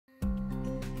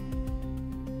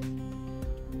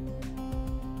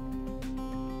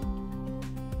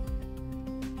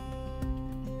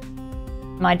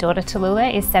My daughter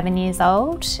Tallulah is 7 years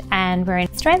old and we're in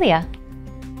Australia.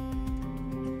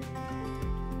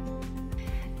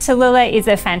 Tallulah is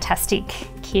a fantastic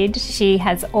kid. She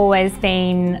has always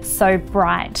been so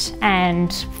bright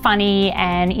and funny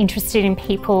and interested in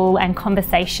people and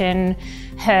conversation.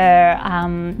 Her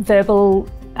verbal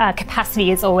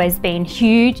capacity has always been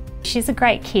huge. She's a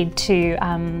great kid to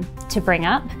bring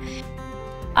up.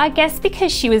 I guess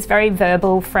because she was very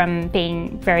verbal from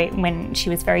being when she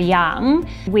was very young,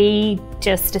 we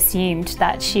just assumed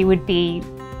that she would be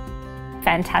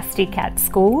fantastic at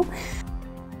school.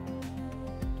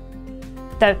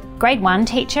 The grade 1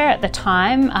 teacher at the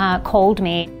time called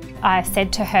me. I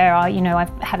said to her, I'm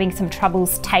having some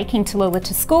troubles taking Tallulah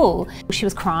to school. She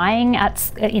was crying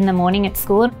in the morning at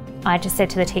school. I just said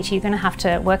to the teacher, you're going to have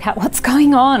to work out what's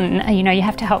going on. You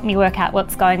have to help me work out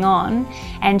what's going on.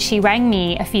 And she rang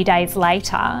me a few days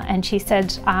later and she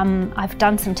said, I've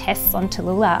done some tests on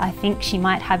Tallulah. I think she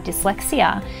might have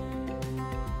dyslexia.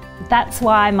 That's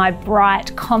why my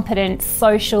bright, competent,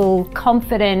 social,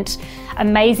 confident,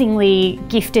 amazingly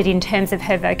gifted in terms of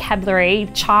her vocabulary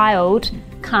child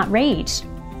can't read.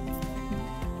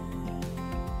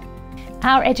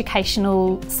 Our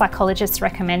educational psychologist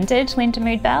recommended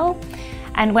Lindamood-Bell,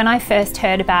 and when I first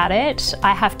heard about it,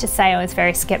 I have to say I was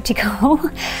very sceptical.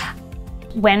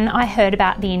 When I heard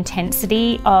about the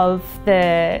intensity of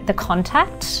the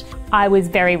contact, I was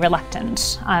very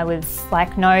reluctant. I was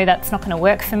like, no, that's not going to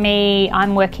work for me.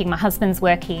 I'm working, my husband's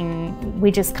working. We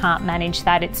just can't manage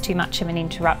that. It's too much of an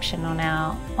interruption on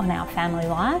our family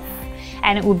life.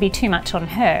 And it would be too much on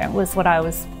her, was what I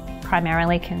was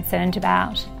primarily concerned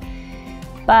about.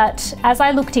 But as I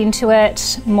looked into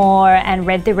it more and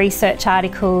read the research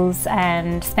articles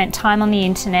and spent time on the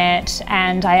internet,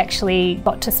 and I actually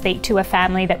got to speak to a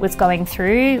family that was going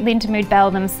through Lindamood-Bell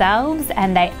themselves,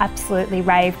 and they absolutely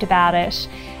raved about it.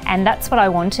 And that's what I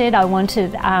wanted. I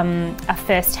wanted a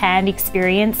first-hand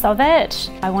experience of it.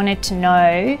 I wanted to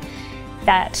know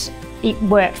that it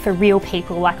worked for real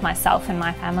people like myself and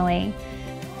my family.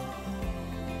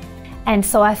 And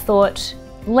so I thought,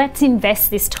 let's invest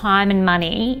this time and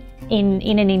money in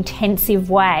an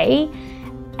intensive way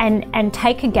and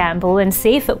take a gamble and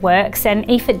see if it works. And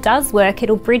if it does work,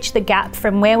 it'll bridge the gap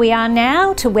from where we are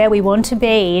now to where we want to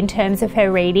be in terms of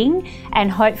her reading,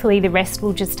 and hopefully the rest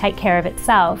will just take care of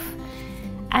itself.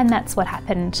 And that's what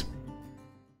happened.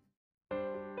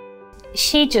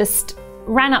 She just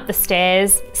ran up the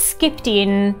stairs, skipped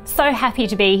in, so happy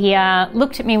to be here,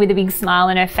 looked at me with a big smile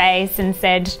on her face and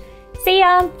said, "See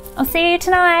ya, I'll see you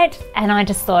tonight." And I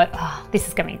just thought, oh, this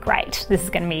is going to be great. This is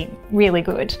going to be really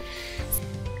good.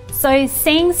 So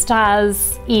Seeing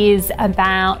Stars is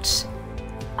about,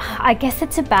 I guess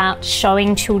it's about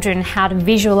showing children how to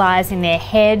visualise in their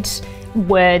head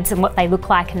words and what they look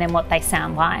like and then what they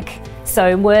sound like.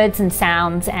 So words and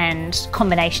sounds and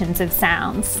combinations of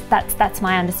sounds. That's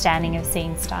my understanding of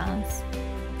Seeing Stars.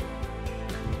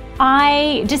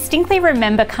 I distinctly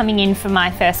remember coming in for my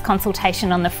first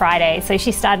consultation on the Friday. So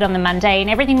she started on the Monday and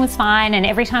everything was fine, and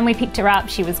every time we picked her up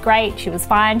she was great, she was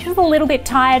fine. She was a little bit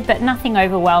tired but nothing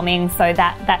overwhelming, so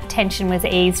that tension was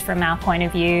eased from our point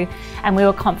of view, and we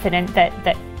were confident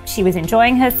that she was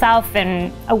enjoying herself,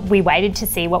 and we waited to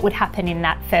see what would happen in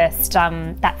that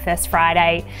first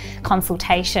Friday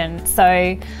consultation.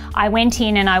 So I went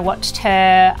in and I watched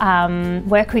her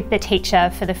work with the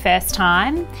teacher for the first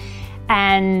time.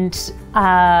 And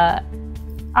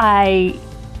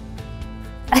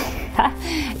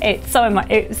it's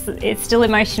still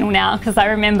emotional now, because I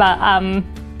remember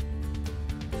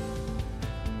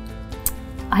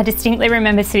I distinctly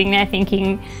remember sitting there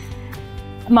thinking,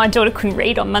 my daughter couldn't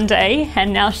read on Monday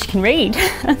and now she can read.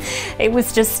 It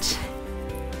was just,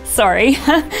 sorry.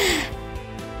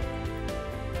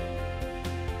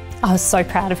 I was so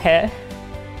proud of her.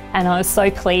 And I was so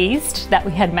pleased that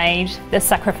we had made the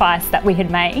sacrifice that we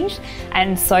had made,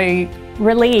 and so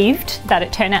relieved that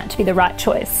it turned out to be the right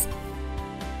choice.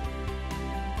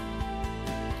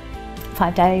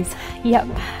 5 days, yep.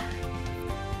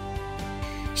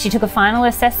 She took a final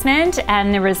assessment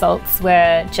and the results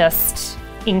were just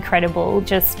incredible,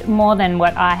 just more than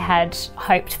what I had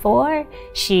hoped for.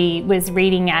 She was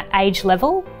reading at age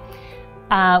level,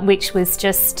 which was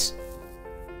just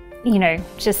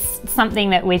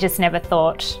something that we just never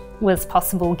thought was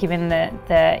possible, given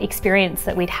the experience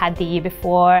that we'd had the year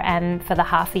before and for the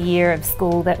half a year of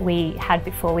school that we had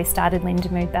before we started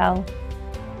Lindamood-Bell.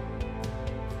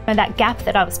 And that gap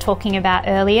that I was talking about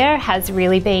earlier has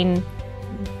really been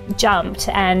jumped,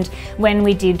 and when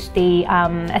we did the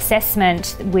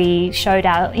assessment, we showed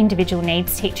our individual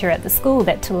needs teacher at the school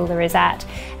that Tallulah is at,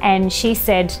 and she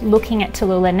said, looking at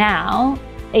Tallulah now,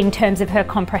 in terms of her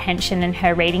comprehension and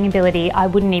her reading ability, I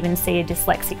wouldn't even see a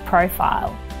dyslexic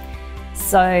profile.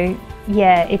 So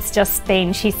yeah, it's just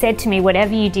been, she said to me,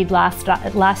 whatever you did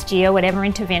last year, whatever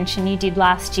intervention you did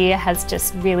last year has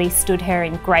just really stood her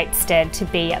in great stead to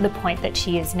be at the point that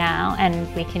she is now,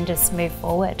 and we can just move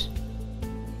forward.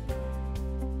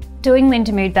 Doing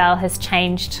Lindamood-Bell has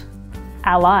changed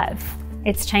our life.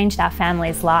 It's changed our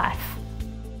family's life.